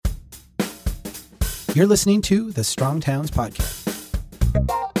You're listening to the Strong Towns Podcast.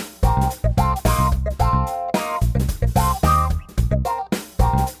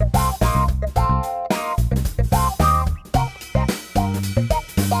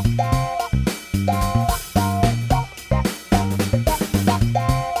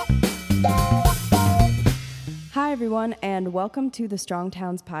 Hi, everyone, and welcome to the Strong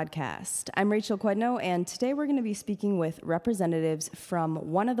Towns Podcast. I'm Rachel Quedno, and today we're going to be speaking with representatives from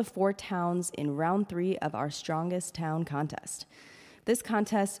one of the 4 towns in round 3 of our Strongest Town contest. This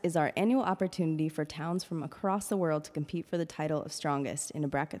contest is our annual opportunity for towns from across the world to compete for the title of Strongest in a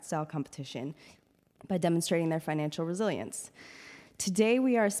bracket-style competition by demonstrating their financial resilience. Today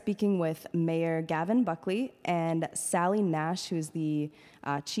we are speaking with Mayor Gavin Buckley and Sally Nash, who is the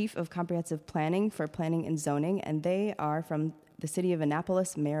Chief of Comprehensive Planning for Planning and Zoning, and they are from the city of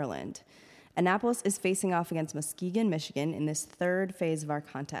Annapolis, Maryland. Annapolis is facing off against Muskegon, Michigan in this third phase of our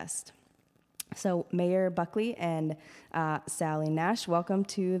contest. So Mayor Buckley and Sally Nash, welcome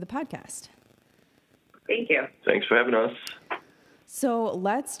to the podcast. Thank you. Thanks for having us. So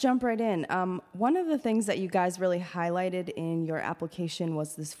let's jump right in. One of the things that you guys really highlighted in your application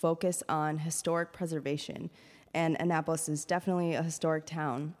was this focus on historic preservation, and Annapolis is definitely a historic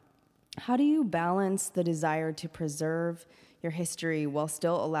town. How do you balance the desire to preserve your history while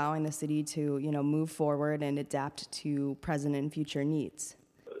still allowing the city to, move forward and adapt to present and future needs?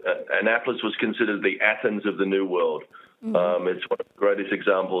 Annapolis was considered the Athens of the New World. Mm-hmm. It's one of the greatest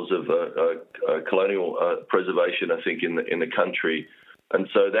examples of colonial preservation, I think, in the country, and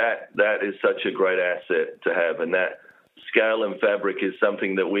so that is such a great asset to have. And that scale and fabric is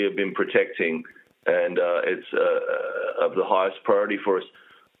something that we have been protecting, and it's of the highest priority for us.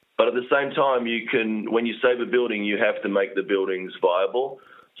 But at the same time, when you save a building, you have to make the buildings viable.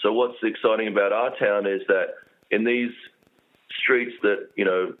 So what's exciting about our town is that in these streets that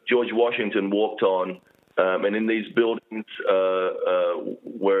George Washington walked on. And in these buildings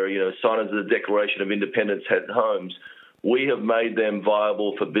where, signers of the Declaration of Independence had homes, we have made them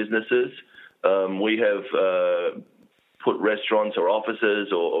viable for businesses. We have put restaurants or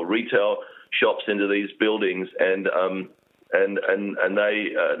offices or retail shops into these buildings, and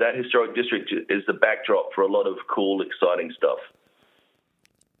they that historic district is the backdrop for a lot of cool, exciting stuff.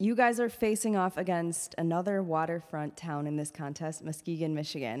 You guys are facing off against another waterfront town in this contest, Muskegon,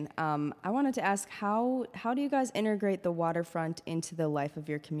 Michigan. I wanted to ask, how do you guys integrate the waterfront into the life of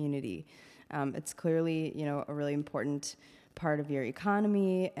your community? It's clearly, a really important part of your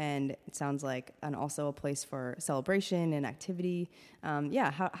economy, and it sounds like also a place for celebration and activity.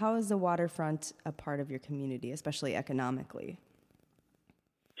 How is the waterfront a part of your community, especially economically?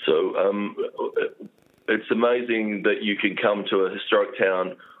 So it's amazing that you can come to a historic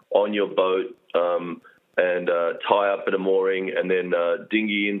town on your boat and tie up at a mooring and then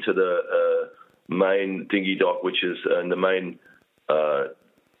dinghy into the main dinghy dock, which is the main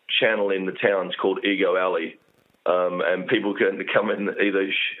channel in the town. It's called Ego Alley. And people can come and either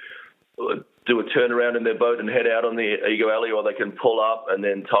do a turnaround in their boat and head out on the Ego Alley, or they can pull up and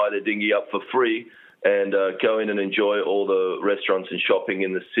then tie their dinghy up for free and go in and enjoy all the restaurants and shopping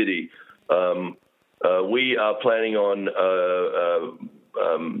in the city. We are planning on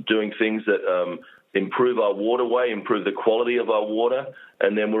doing things that improve our waterway, improve the quality of our water,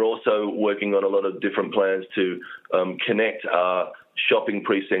 and then we're also working on a lot of different plans to connect our shopping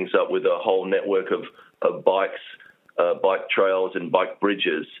precincts up with a whole network of bikes, bike trails, and bike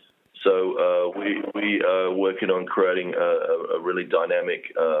bridges. So we are working on creating a really dynamic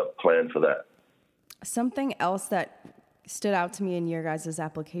plan for that. Something else that stood out to me in your guys'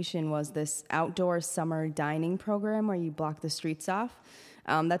 application was this outdoor summer dining program where you block the streets off.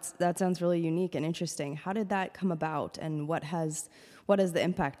 That sounds really unique and interesting. How did that come about, and what has the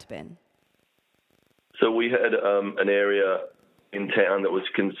impact been? So we had an area in town that was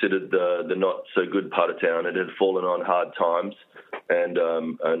considered the not so good part of town. It had fallen on hard times,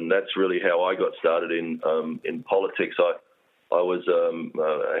 and that's really how I got started in politics. I was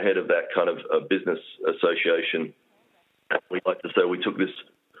head of that kind of business association. We like to say we took this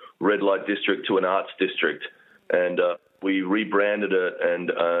red light district to an arts district, and we rebranded it,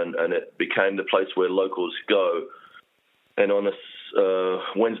 and it became the place where locals go. And on a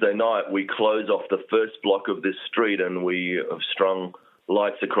Wednesday night, we close off the first block of this street, and we have strung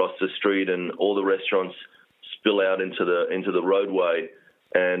lights across the street, and all the restaurants spill out into the roadway,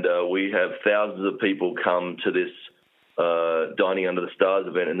 and we have thousands of people come to this Dining Under the Stars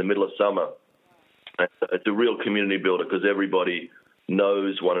event in the middle of summer. It's a real community builder because everybody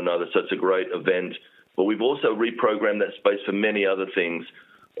knows one another, so it's a great event. But we've also reprogrammed that space for many other things.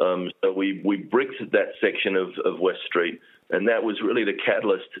 So we bricked that section of West Street, And that was really the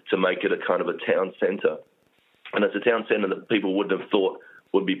catalyst to make it a kind of a town centre. And it's a town centre that people wouldn't have thought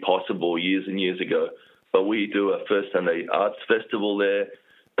would be possible years and years ago. But we do a First Sunday Arts Festival there.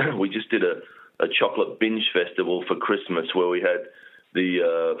 We just did a chocolate binge festival for Christmas where we had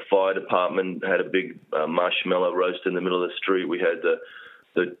the fire department had a big marshmallow roast in the middle of the street. We had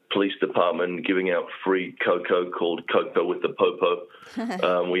the police department giving out free cocoa called Cocoa with the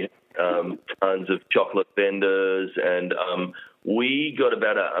Popo. We had tons of chocolate vendors, and we got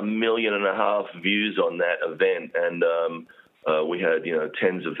about 1.5 million views on that event, and we had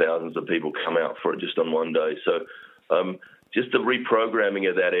tens of thousands of people come out for it just on one day. So just the reprogramming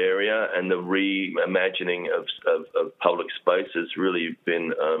of that area and the reimagining of public space has really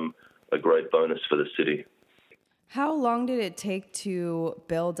been a great bonus for the city. How long did it take to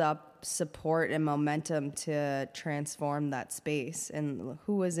build up support and momentum to transform that space, and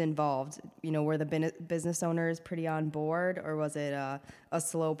who was involved? Were the business owners pretty on board, or was it a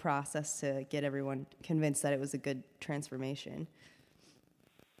slow process to get everyone convinced that it was a good transformation?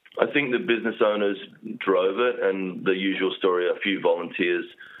 I think the business owners drove it, and the usual story, a few volunteers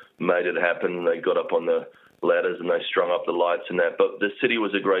made it happen. They got up on the ladders and they strung up the lights and that. But the city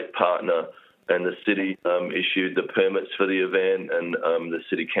was a great partner, and the city issued the permits for the event, and the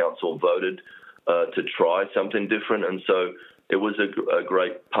city council voted to try something different. And so it was a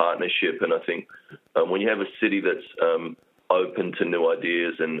great partnership. And I think when you have a city that's open to new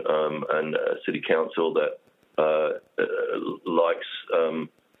ideas and a city council that likes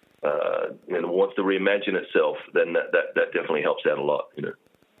wants to reimagine itself, then that definitely helps out a lot.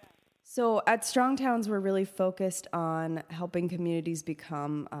 So at Strong Towns, we're really focused on helping communities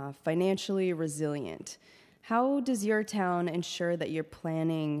become financially resilient. How does your town ensure that you're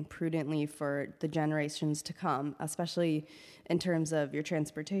planning prudently for the generations to come, especially in terms of your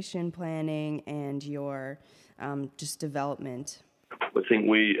transportation planning and your just development? I think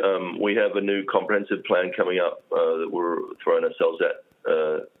we have a new comprehensive plan coming up that we're throwing ourselves at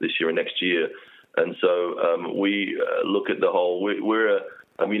this year and next year. And so we look at the whole. We're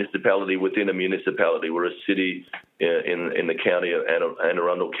a municipality within a municipality. We're a city in the county of Anne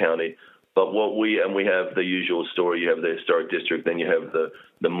Arundel County. But we have the usual story. You have the historic district, then you have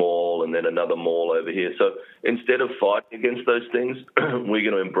the mall, and then another mall over here. So instead of fighting against those things, we're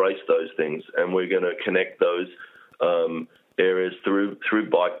going to embrace those things, and we're going to connect those areas through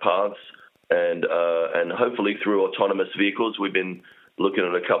bike paths and hopefully through autonomous vehicles. We've been looking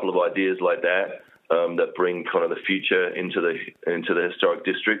at a couple of ideas like that that bring kind of the future into the historic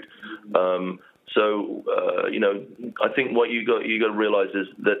district. I think what you got to realize is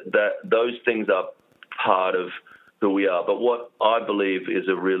that those things are part of who we are. But what I believe is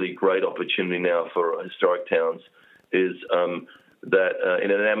a really great opportunity now for historic towns is that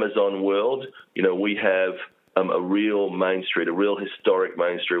in an Amazon world, we have a real Main Street, a real historic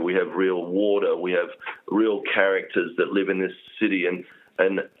Main Street. We have real water. We have real characters that live in this city. And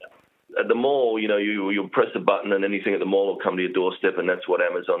at the mall, you'll press a button and anything at the mall will come to your doorstep, and that's what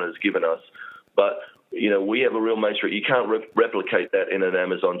Amazon has given us. But, we have a real Main Street. You can't replicate that in an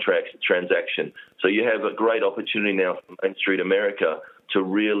Amazon transaction. So you have a great opportunity now for Main Street America to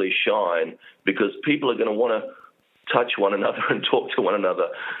really shine, because people are going to want to touch one another and talk to one another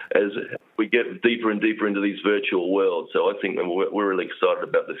as we get deeper and deeper into these virtual worlds. So I think we're really excited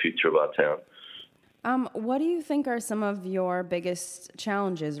about the future of our town. What do you think are some of your biggest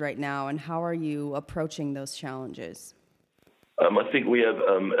challenges right now, and how are you approaching those challenges? I think we have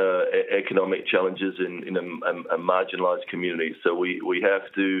economic challenges in a marginalized community. So we have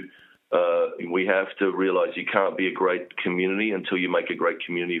to realize you can't be a great community until you make a great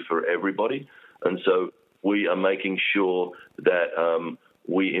community for everybody. And so we are making sure that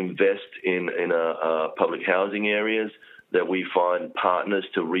we invest in public housing areas, that we find partners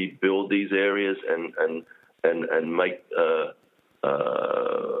to rebuild these areas and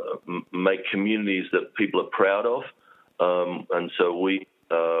make communities that people are proud of. And so we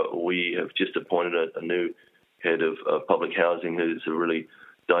have just appointed a new head of public housing who's a really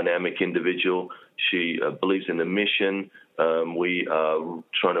dynamic individual. She believes in the mission. We are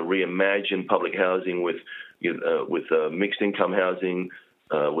trying to reimagine public housing with mixed income housing,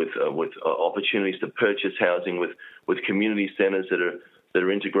 with opportunities to purchase housing, with community centres that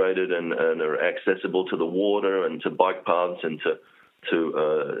are integrated and are accessible to the water and to bike paths and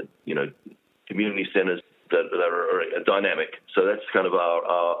to community centres that are dynamic. So that's kind of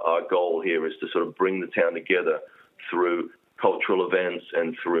our goal here, is to sort of bring the town together through cultural events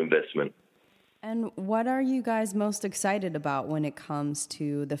and through investment. And what are you guys most excited about when it comes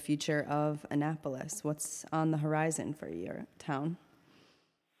to the future of Annapolis? What's on the horizon for your town?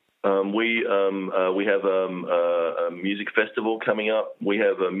 We have a music festival coming up. We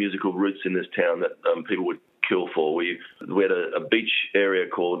have musical roots in this town that people would kill for. We had a beach area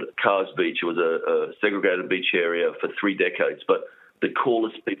called Cars Beach. It was a segregated beach area for 3 decades, but the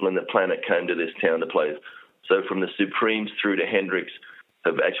coolest people on the planet came to this town to play. So from the Supremes through to Hendrix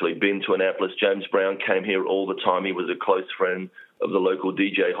have actually been to Annapolis. James Brown came here all the time. He was a close friend of the local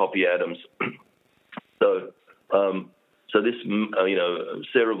DJ, Hoppy Adams. So this,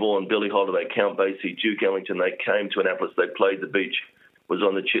 Sarah Vaughan, Billie Holiday, Count Basie, Duke Ellington, they came to Annapolis. They played the beach, was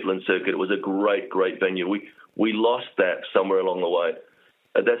on the Chitlin Circuit. It was a great, great venue. We lost that somewhere along the way.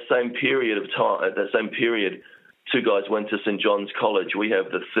 At that same period of time, 2 guys went to St. John's College. We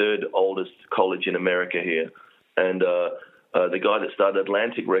have the 3rd oldest college in America here. And the guy that started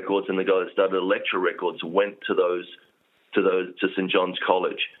Atlantic Records and the guy that started Elektra Records went to St. John's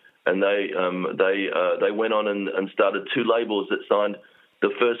College. And they went on and started 2 labels that signed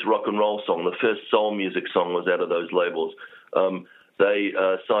the first rock and roll song. The first soul music song was out of those labels. They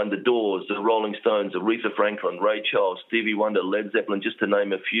signed the Doors, the Rolling Stones, Aretha Franklin, Ray Charles, Stevie Wonder, Led Zeppelin, just to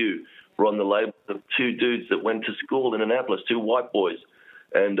name a few, were on the label of 2 dudes that went to school in Annapolis, 2 white boys.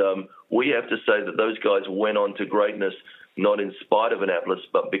 And we have to say that those guys went on to greatness, not in spite of Annapolis,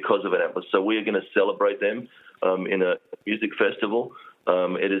 but because of Annapolis. So we are going to celebrate them in a music festival.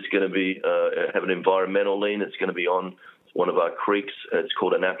 It is going to be have an environmental lean. It's going to be on one of our creeks. It's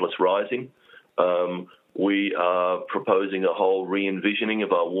called Annapolis Rising. We are proposing a whole re-envisioning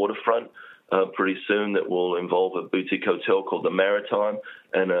of our waterfront pretty soon that will involve a boutique hotel called the Maritime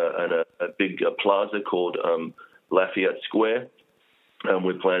and a big plaza called Lafayette Square.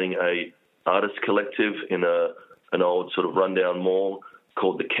 We're planning a artist collective in an old sort of rundown mall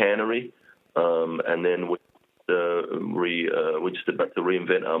called the Cannery, and then we're just about to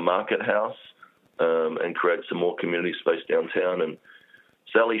reinvent our market house and create some more community space downtown. And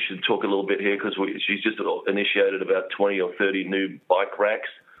Sally should talk a little bit here because she's just initiated about 20 or 30 new bike racks,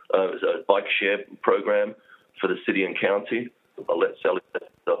 a bike share program for the city and county. I'll let Sally set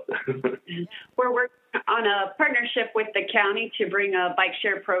this up. We're working on a partnership with the county to bring a bike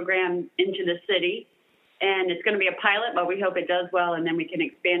share program into the city. And it's going to be a pilot, but we hope it does well, and then we can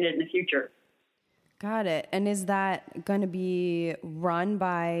expand it in the future. Got it. And is that going to be run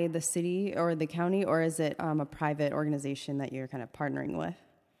by the city or the county, or is it a private organization that you're kind of partnering with?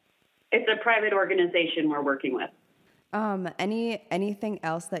 It's a private organization we're working with. Anything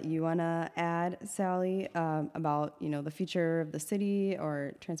else that you want to add, Sally, about, the future of the city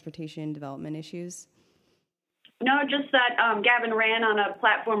or transportation development issues? No, just that Gavin ran on a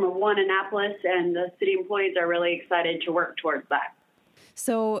platform of One Annapolis, and the city employees are really excited to work towards that.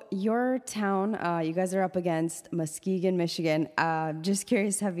 So your town, you guys are up against Muskegon, Michigan. Just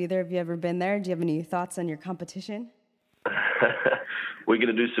curious, have either of you ever been there? Do you have any thoughts on your competition? We're going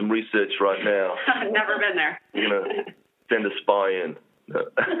to do some research right now. Never been there. We're going to send a spy in.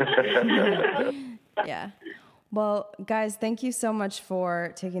 Yeah. Well, guys, thank you so much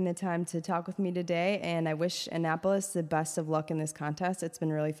for taking the time to talk with me today, and I wish Annapolis the best of luck in this contest. It's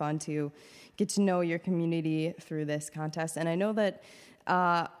been really fun to get to know your community through this contest, and I know that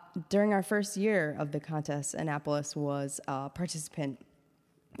during our first year of the contest, Annapolis was a participant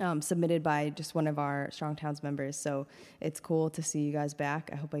submitted by just one of our Strong Towns members, so it's cool to see you guys back.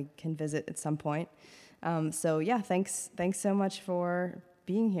 I hope I can visit at some point. So, yeah, thanks so much for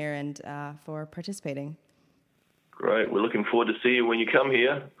being here and for participating. Great. We're looking forward to see you when you come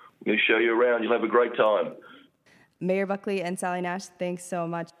here. We're going to show you around. You'll have a great time. Mayor Buckley and Sally Nash, thanks so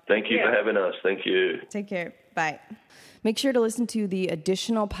much. Thank you for having us. Thank you. Take care. Bye. Make sure to listen to the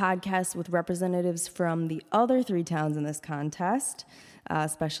additional podcasts with representatives from the other 3 towns in this contest,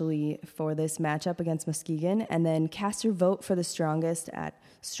 especially for this matchup against Muskegon. And then cast your vote for the strongest at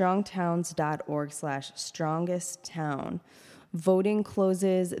strongtowns.org/strongesttown. Voting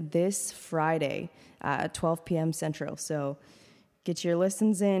closes this Friday at 12 p.m. Central. So get your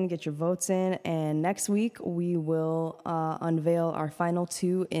listens in, get your votes in, and next week we will unveil our final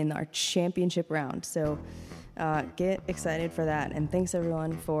 2 in our championship round. So get excited for that, and thanks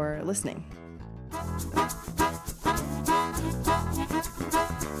everyone for listening.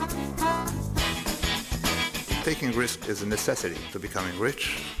 Taking risk is a necessity to becoming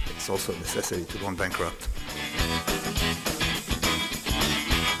rich. It's also a necessity to going bankrupt.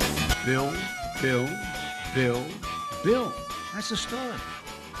 Bill, Bill, Bill, Bill. That's the start.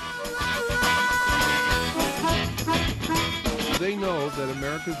 They know that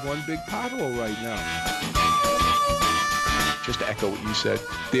America's one big pothole right now. Just to echo what you said,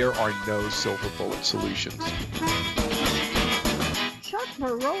 there are no silver bullet solutions. Chuck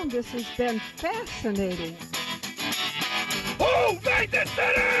Marone, this has been fascinating. Who made this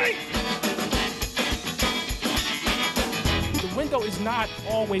city? The window is not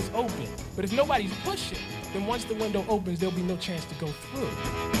always open, but if nobody's pushing, then once the window opens, there'll be no chance to go through.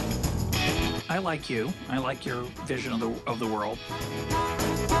 I like you. I like your vision of the world.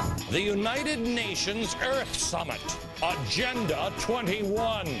 The United Nations Earth Summit, Agenda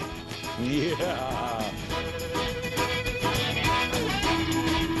 21. Yeah.